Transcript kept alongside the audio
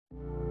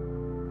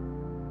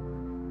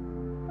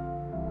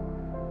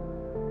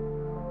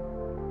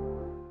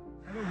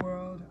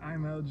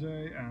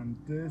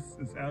this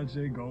is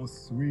LJ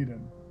Goes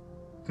Sweden.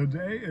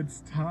 Today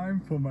it's time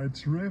for my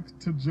trip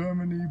to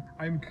Germany.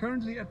 I'm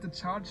currently at the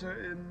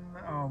charger in,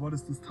 what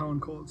is this town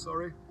called,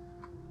 sorry?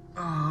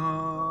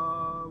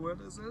 What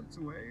is it?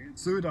 Wait,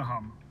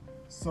 Söderhamn.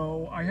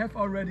 So I have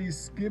already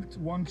skipped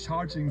one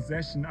charging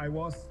session.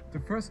 The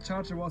first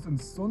charger was in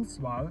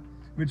Sundsvall,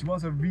 which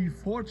was a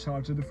V4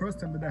 charger, the first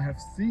time that I have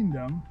seen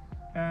them.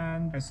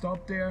 And I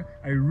stopped there.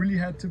 I really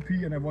had to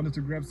pee and I wanted to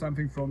grab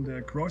something from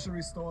the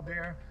grocery store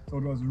there. So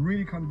it was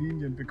really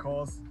convenient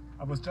because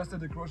I was just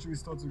at the grocery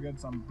store to get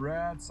some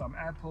bread, some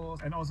apples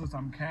and also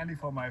some candy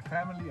for my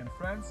family and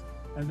friends.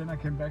 And then I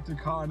came back to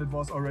the car and it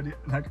was already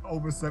like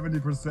over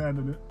 70%,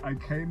 and I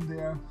came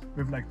there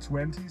with like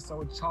 20,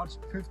 so it charged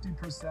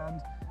 50%,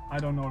 I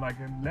don't know, like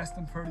in less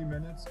than 30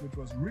 minutes, which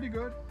was really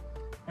good.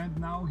 And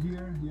now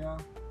here, yeah,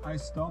 I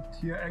stopped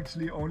here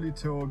actually only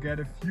to get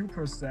a few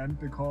percent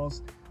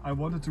because I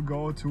wanted to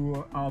go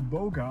to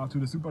Arboga, to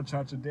the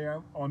supercharger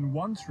there on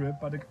one trip,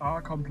 but the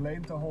car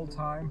complained the whole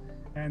time.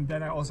 And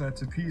then I also had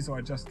to pee, so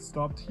I just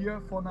stopped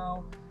here for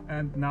now.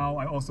 And now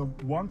I also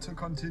want to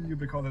continue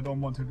because I don't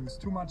want to lose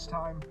too much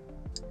time.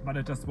 But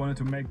I just wanted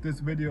to make this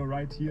video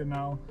right here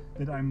now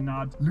that I'm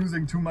not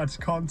losing too much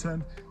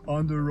content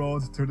on the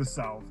road to the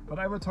south. But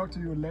I will talk to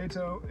you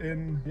later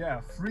in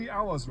 3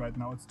 hours right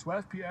now. It's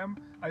 12 p.m.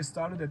 I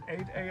started at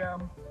 8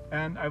 a.m.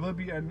 and I will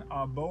be in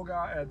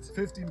Arboga at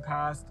 15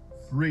 past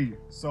 3.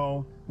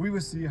 So we will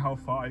see how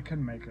far I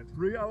can make it.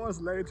 3 hours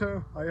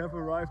later, I have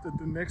arrived at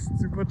the next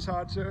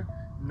supercharger.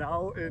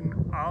 Now in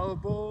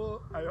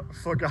Arbo, I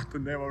forgot the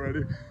name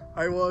already.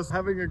 I was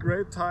having a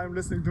great time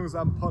listening to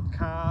some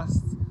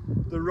podcasts.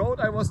 The road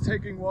I was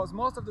taking was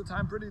most of the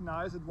time pretty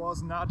nice. It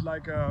was not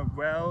like a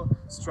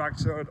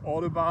well-structured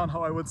Autobahn,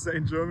 how I would say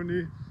in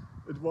Germany.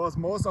 It was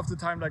most of the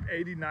time like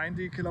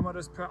 80-90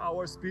 kilometers per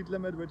hour speed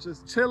limit, which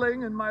is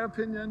chilling in my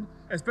opinion.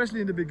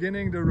 Especially in the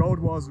beginning, the road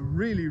was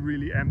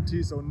really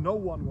empty, so no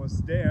one was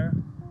there.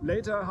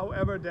 Later,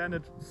 however, then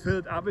it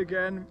filled up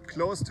again,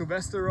 close to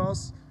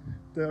Västerås.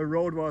 The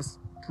road was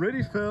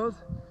pretty filled.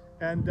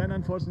 And then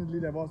unfortunately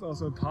there was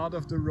also a part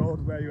of the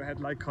road where you had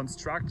like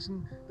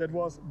construction that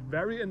was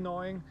very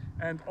annoying,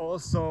 and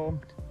also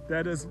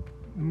that is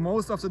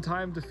most of the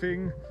time the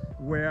thing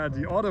where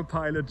the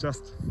autopilot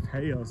just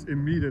fails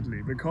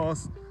immediately,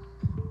 because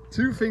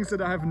two things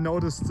that I have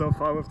noticed so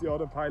far with the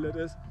autopilot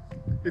is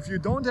if you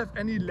don't have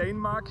any lane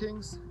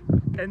markings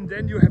and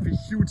then you have a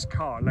huge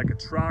car like a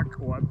truck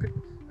or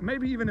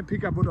maybe even a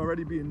pickup would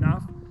already be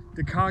enough,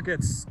 the car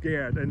gets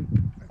scared and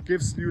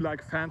gives you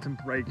like phantom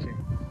braking.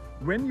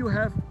 When you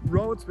have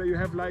roads where you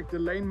have like the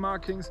lane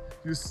markings,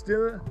 you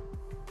still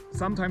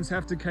sometimes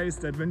have the case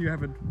that when you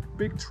have a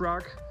big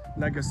truck,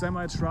 like a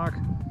semi-truck,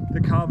 the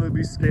car will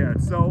be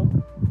scared. So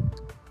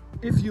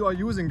if you are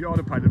using the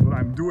autopilot, what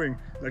I'm doing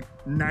like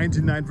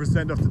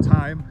 99% of the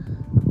time,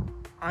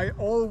 I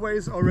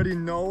always already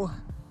know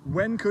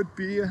when could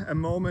be a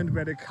moment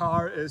where the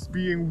car is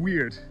being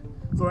weird.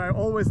 So I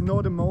always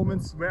know the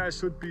moments where I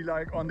should be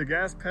like on the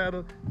gas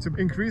pedal to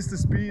increase the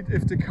speed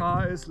if the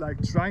car is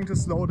like trying to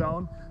slow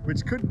down,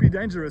 which could be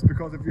dangerous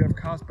because if you have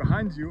cars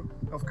behind you,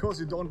 of course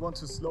you don't want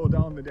to slow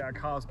down when there are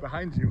cars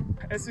behind you.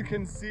 As you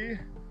can see,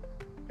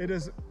 it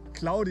is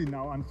cloudy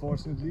now,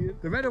 unfortunately.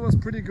 The weather was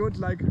pretty good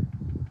like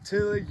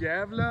till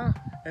Gävle,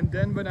 and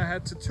then when I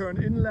had to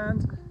turn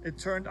inland, it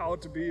turned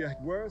out to be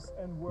worse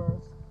and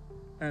worse.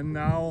 And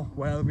now,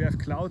 well, we have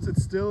clouds.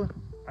 It's still,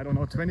 I don't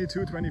know,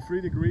 22,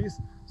 23 degrees.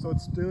 So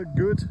it's still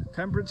good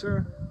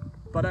temperature,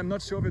 but I'm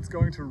not sure if it's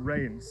going to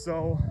rain.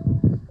 So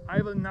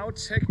I will now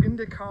check in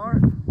the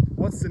car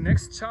what's the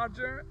next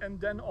charger, and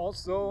then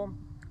also,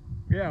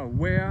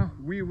 where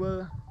we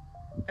will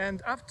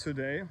end up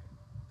today,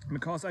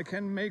 because I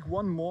can make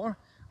one more.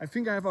 I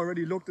think I have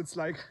already looked, it's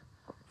like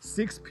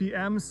 6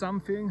 p.m.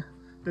 something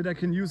that I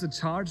can use a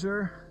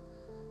charger.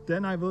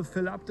 Then I will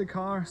fill up the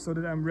car so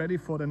that I'm ready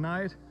for the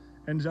night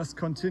and just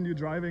continue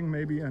driving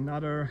maybe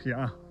another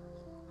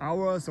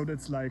hour, so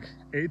that's like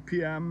 8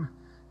 p.m,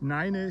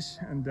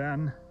 9ish, and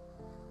then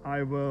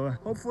I will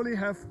hopefully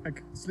have a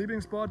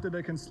sleeping spot that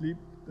I can sleep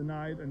the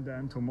night, and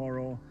then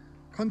tomorrow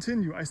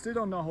continue. I still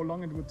don't know how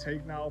long it would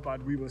take now,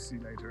 but we will see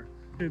later.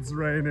 It's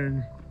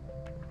raining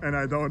and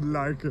I don't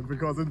like it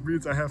because it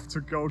means I have to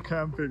go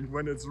camping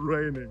when it's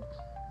raining.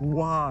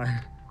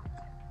 Why?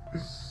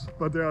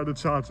 But there are the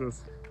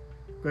chargers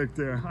back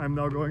there. I'm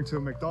now going to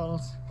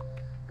McDonald's,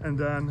 and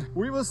then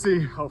we will see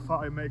how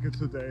far I make it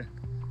today.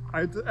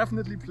 I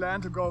definitely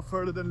plan to go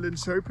further than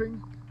Linköping.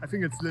 I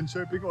think it's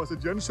Linköping, or is it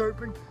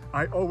Jönköping?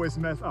 I always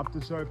mess up the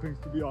Köpings,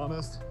 to be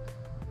honest.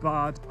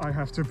 But I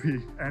have to pee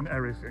and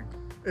everything.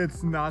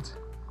 It's not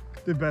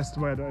the best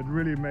weather. It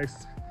really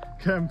makes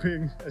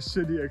camping a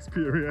shitty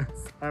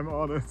experience, I'm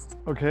honest.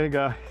 Okay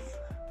guys,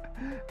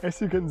 as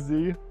you can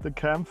see, the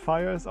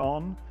campfire is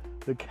on.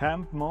 The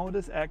camp mode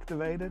is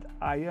activated.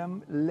 I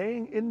am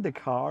laying in the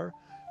car.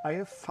 I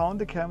have found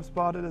the camp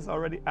spot. It is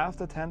already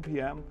after 10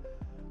 p.m.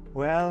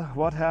 Well,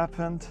 what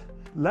happened?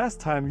 Last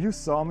time you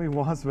saw me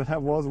was when I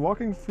was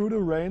walking through the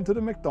rain to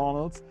the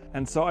McDonald's,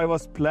 and so I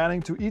was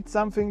planning to eat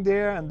something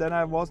there, and then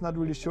I was not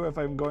really sure if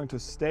I'm going to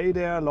stay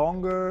there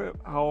longer,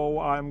 how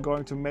I'm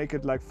going to make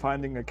it, like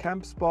finding a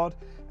camp spot.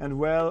 And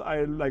well,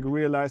 I like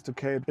realized,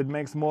 okay, it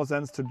makes more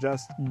sense to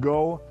just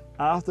go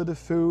after the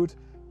food,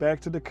 back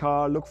to the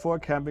car, look for a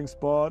camping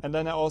spot. And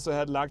then I also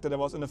had luck that I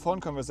was in a phone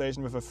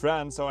conversation with a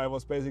friend, so I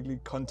was basically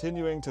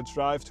continuing to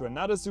drive to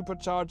another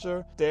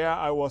supercharger. There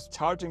I was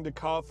charging the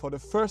car for the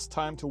first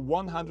time to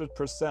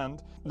 100%.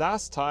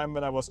 Last time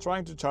when I was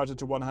trying to charge it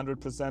to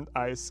 100%,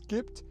 I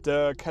skipped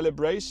the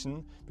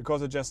calibration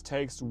because it just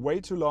takes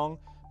way too long.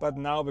 But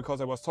now, because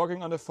I was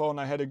talking on the phone,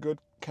 I had a good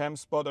camp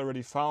spot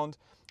already found.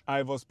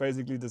 I was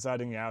basically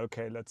deciding, yeah,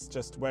 okay, let's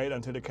just wait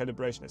until the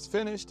calibration is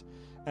finished.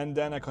 And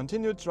then I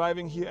continued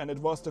driving here, and it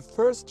was the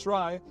first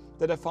try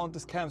that I found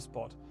this camp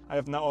spot. I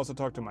have now also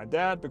talked to my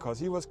dad because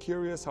he was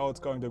curious how it's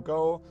going to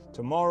go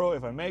tomorrow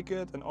if I make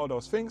it and all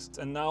those things.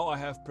 And now I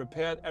have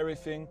prepared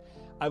everything.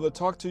 I will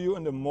talk to you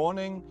in the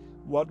morning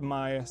what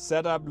my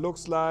setup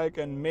looks like,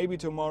 and maybe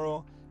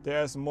tomorrow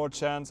there's more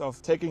chance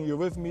of taking you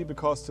with me,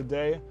 because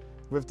today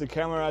with the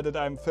camera that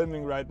I'm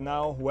filming right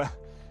now, well,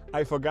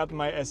 I forgot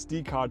my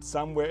SD card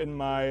somewhere in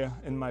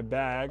my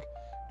bag,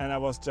 and I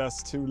was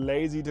just too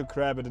lazy to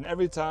grab it. And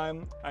every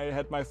time I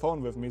had my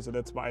phone with me, so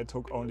that's why I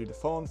took only the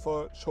phone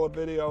for short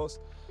videos.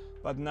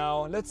 But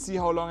now let's see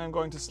how long I'm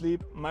going to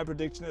sleep. My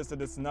prediction is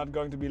that it's not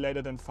going to be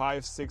later than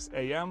 5-6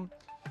 a.m.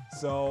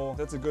 So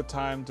that's a good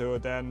time to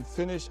then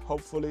finish,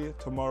 hopefully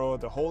tomorrow,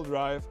 the whole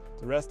drive,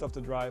 the rest of the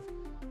drive.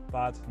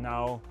 But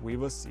now we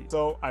will see.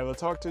 So I will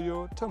talk to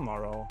you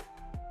tomorrow.